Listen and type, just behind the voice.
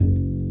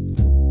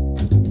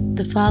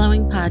The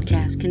following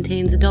podcast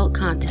contains adult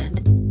content.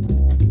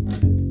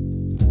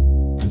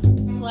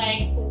 I'm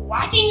like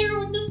whacking her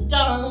with this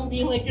dong,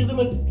 being like, "You're the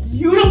most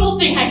beautiful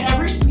thing I've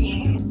ever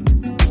seen."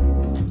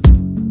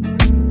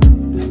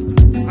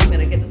 I'm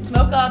gonna get the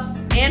smoke up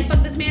and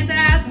fuck this man's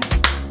ass.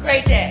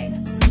 Great day.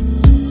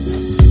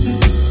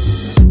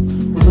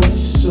 Was I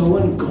so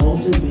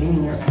engulfed in being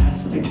in your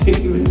ass that I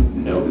didn't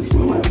even notice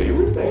one of my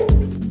favorite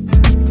things?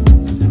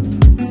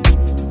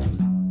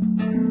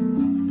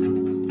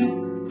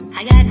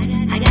 I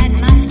got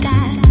my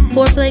style.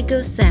 Foreplay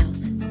Goes South.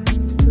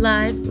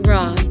 Live,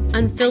 raw,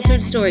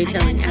 unfiltered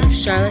storytelling out of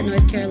Charlotte,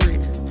 North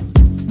Carolina.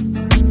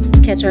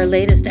 Catch our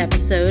latest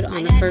episode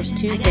on the first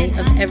Tuesday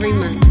of every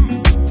month.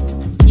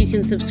 You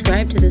can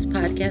subscribe to this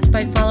podcast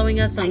by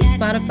following us on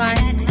Spotify,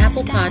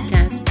 Apple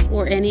Podcast,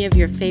 or any of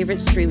your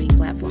favorite streaming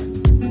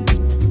platforms.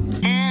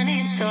 And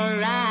it's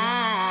alright.